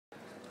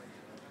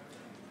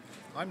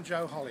I'm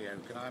Joe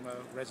Holyoak, and I'm a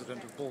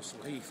resident of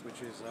Balsall Heath,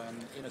 which is an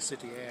inner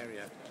city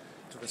area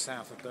to the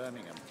south of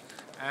Birmingham.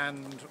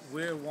 And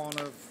we're one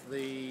of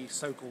the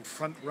so-called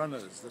front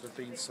runners that have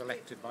been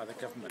selected by the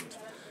government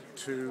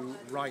to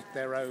write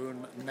their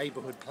own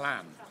neighbourhood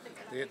plan.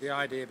 The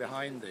idea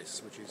behind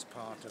this, which is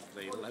part of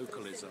the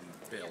localism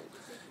bill,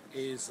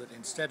 is that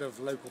instead of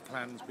local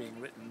plans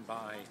being written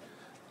by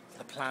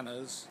the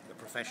planners, the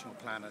professional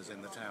planners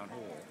in the town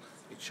hall,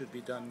 it should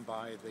be done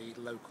by the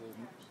local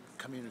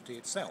community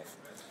itself.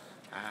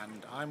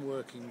 And I'm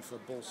working for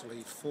Balsall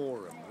Heath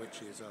Forum,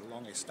 which is a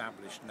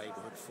long-established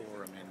neighbourhood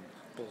forum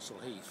in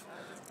Balsall Heath,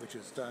 which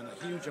has done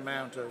a huge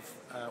amount of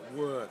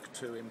work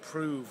to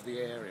improve the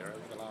area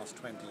over the last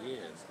 20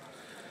 years.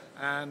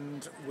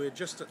 And we're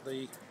just at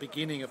the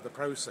beginning of the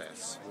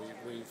process.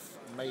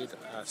 We've made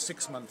a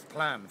 6-month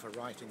plan for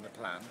writing the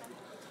plan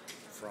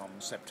from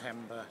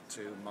September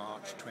to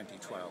March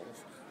 2012,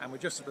 and we're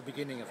just at the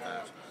beginning of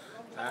that.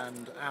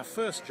 And our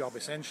first job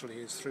essentially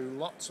is through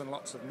lots and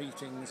lots of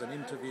meetings and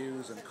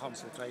interviews and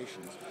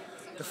consultations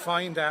to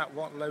find out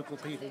what local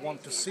people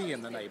want to see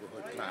in the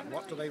neighbourhood plan.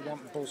 What do they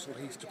want Balsall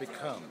Heath to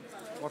become?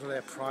 What are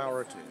their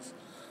priorities?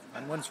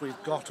 And once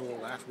we've got all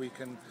that, we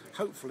can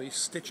hopefully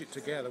stitch it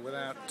together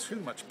without too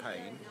much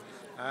pain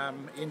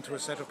into a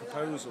set of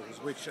proposals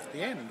which at the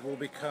end will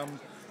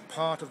become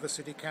part of the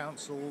City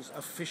Council's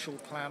official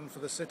plan for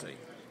the city.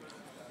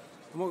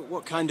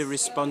 What kind of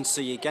response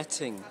are you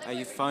getting? Are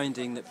you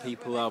finding that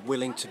people are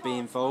willing to be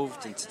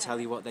involved and to tell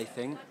you what they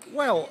think?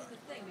 Well,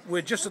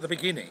 we're just at the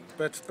beginning,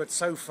 but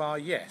so far,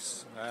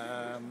 yes.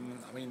 I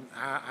mean,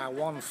 our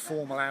one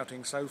formal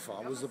outing so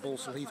far was the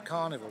Balsall Heath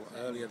Carnival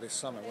earlier this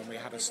summer when we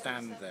had a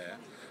stand there,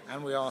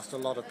 and we asked a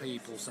lot of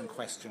people some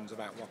questions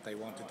about what they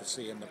wanted to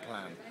see in the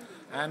plan.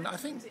 And I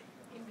think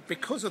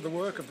because of the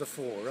work of the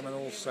forum and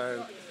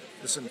also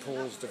the St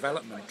Paul's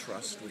Development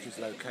Trust, which is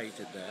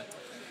located there,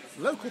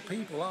 local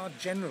people are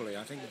generally,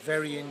 I think,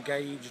 very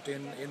engaged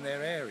in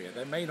their area.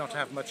 They may not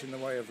have much in the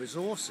way of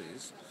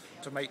resources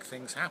to make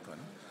things happen,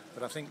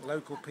 but I think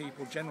local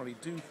people generally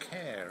do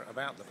care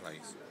about the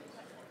place.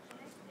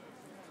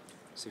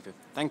 Super.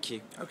 Thank you.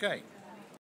 Okay.